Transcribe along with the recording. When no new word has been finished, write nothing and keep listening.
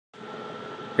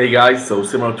Hey guys, so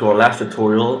similar to our last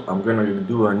tutorial, I'm going to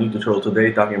do a new tutorial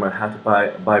today talking about how to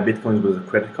buy Bitcoins with a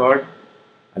credit card.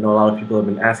 I know a lot of people have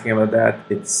been asking about that.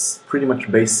 It's pretty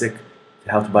much basic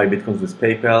to how to buy Bitcoins with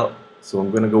PayPal. So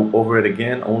I'm going to go over it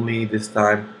again, only this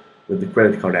time with the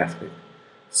credit card aspect.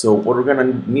 So what we're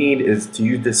going to need is to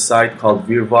use this site called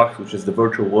VirWox, which is the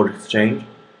virtual world exchange.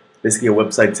 Basically a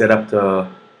website set up to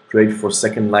trade for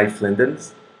Second Life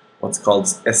Lindens. What's called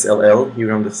SLL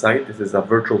here on the site. This is a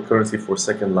virtual currency for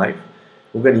Second Life.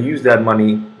 We're going to use that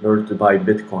money in order to buy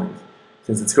Bitcoins.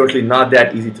 Since it's currently not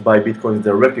that easy to buy Bitcoins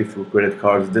directly through credit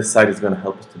cards, this site is going to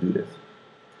help us to do this.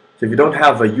 So if you don't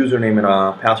have a username and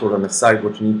a password on the site,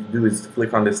 what you need to do is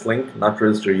click on this link, not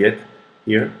register yet,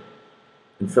 here,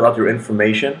 and fill out your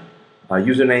information,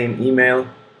 username, email.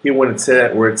 Here where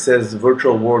it says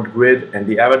virtual world grid and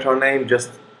the avatar name, just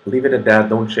leave it at that,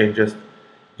 don't change it.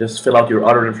 Just fill out your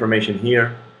other information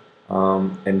here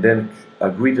and then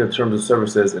agree to the terms of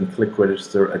services and click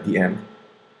register at the end.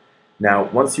 Now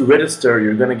once you register,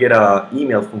 you're going to get an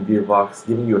email from VirWox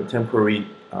giving you a temporary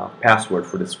password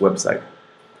for this website.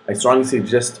 I strongly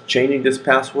suggest changing this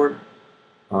password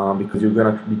because you're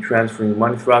going to be transferring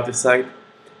money throughout the site.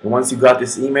 And once you got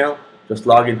this email, just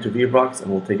log into VirWox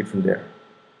and we'll take it from there.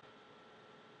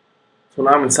 So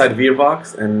now I'm inside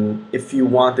VirWox, and if you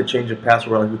want to change the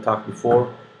password like we talked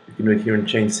before, you can do it here in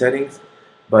change settings.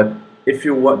 But if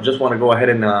you just want to go ahead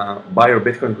and buy your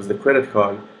Bitcoin with the credit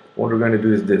card, what we're going to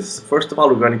do is this. First of all,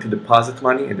 we're going to deposit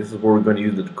money, and this is what we're going to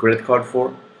use the credit card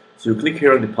for. So you click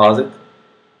here on deposit,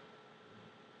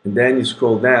 and then you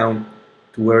scroll down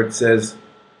to where it says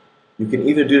you can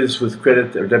either do this with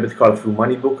credit or debit card through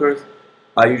money bookers.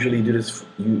 I usually do this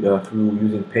through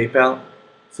using PayPal.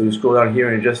 So you scroll down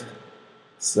here and just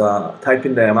type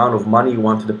in the amount of money you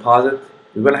want to deposit.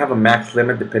 You're going to have a max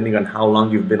limit depending on how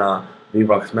long you've been a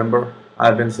VirWox member.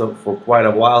 I've been so for quite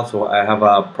a while, so I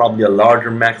have probably a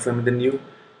larger max limit than you.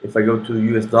 If I go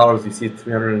to US dollars, you see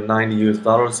 390 US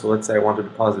dollars. So let's say I want to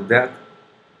deposit that.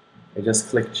 I just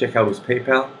click check out with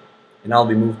PayPal, and I'll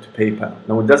be moved to PayPal.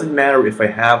 Now it doesn't matter if I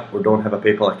have or don't have a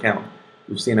PayPal account.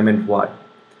 You'll see in a minute why.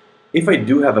 If I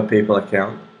do have a PayPal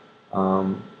account,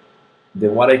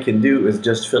 then what I can do is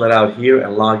just fill it out here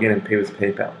and log in and pay with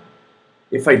PayPal.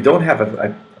 If I don't have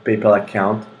a PayPal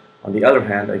account, on the other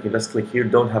hand, I can just click here,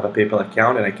 don't have a PayPal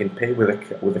account, and I can pay with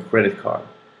a credit card.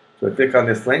 So I click on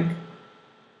this link,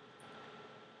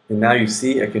 and now you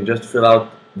see I can just fill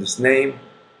out this name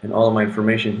and all of my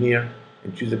information here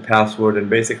and choose a password, and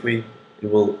basically it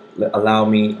will allow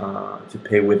me to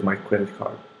pay with my credit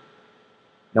card.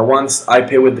 Now once I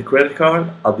pay with the credit card,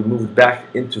 I'll be moved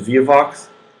back into VirWox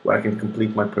where I can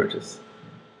complete my purchase.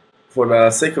 For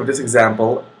the sake of this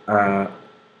example,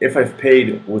 if I've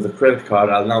paid with a credit card,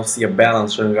 I'll now see a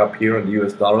balance showing up here in the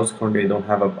US dollars. Currently I don't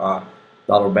have a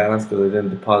dollar balance because I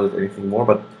didn't deposit anything more,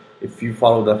 but if you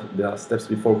follow the steps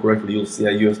before correctly, you'll see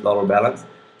a US dollar balance.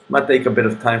 It might take a bit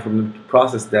of time for them to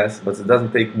process this, but it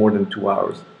doesn't take more than 2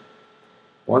 hours.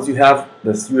 Once you have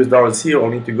this US dollars here, all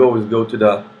you need to go is go to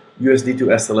the USD to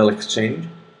SLL exchange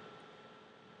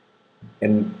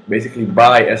and basically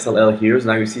buy SLL here. So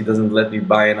now you see it doesn't let me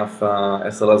buy enough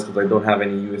SLLs because I don't have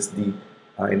any USD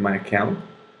in my account.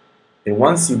 And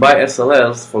once you buy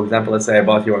SLLs, for example, let's say I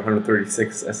bought here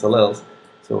 136 SLLs,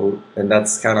 and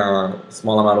that's kind of a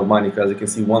small amount of money because you can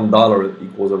see $1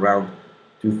 equals around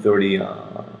 230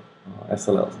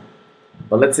 SLLs.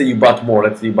 But let's say you bought more.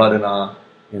 Let's say you bought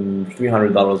in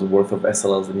 $300 worth of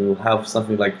SLLs, and you'll have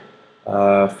something like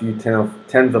a few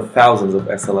tens of thousands of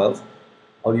SLLs.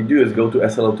 All you do is go to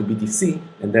SLL to BTC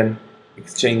and then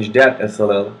exchange that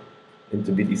SLL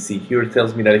into BTC. Here it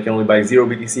tells me that I can only buy 0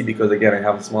 BTC because again I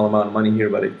have a small amount of money here,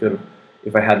 but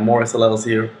if I had more SLLs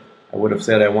here, I would have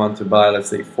said I want to buy, let's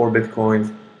say, 4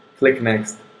 Bitcoins, click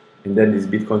next, and then these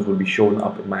Bitcoins will be shown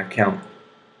up in my account.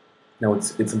 Now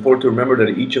it's important to remember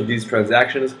that each of these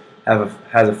transactions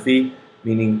has a fee,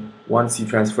 meaning once you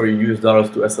transfer your US dollars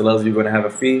to SLLs, you're going to have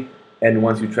a fee, and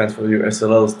once you transfer your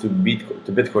SLLs to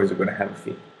Bitcoins, you're going to have a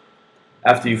fee.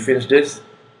 After you finish this,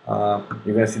 you're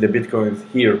going to see the Bitcoins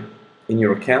here in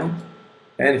your account,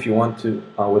 and if you want to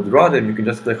withdraw them, you can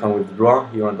just click on withdraw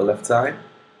here on the left side,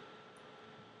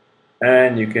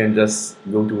 and you can just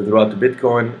go to withdraw to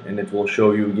Bitcoin, and it will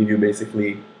show you, give you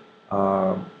basically,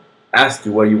 ask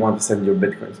you where you want to send your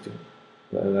Bitcoins to.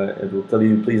 It will tell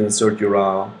you please insert your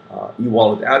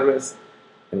e-wallet address,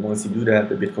 and once you do that,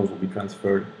 the Bitcoins will be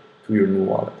transferred to your new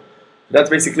wallet. That's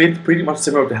basically it. Pretty much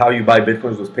similar to how you buy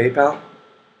Bitcoins with PayPal.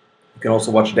 You can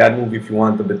also watch that movie if you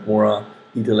want a bit more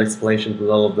detailed explanation with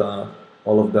all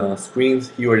of the screens.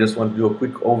 Here I just want to do a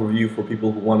quick overview for people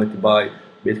who wanted to buy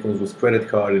Bitcoins with credit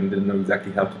card and didn't know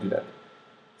exactly how to do that.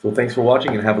 So thanks for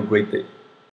watching and have a great day.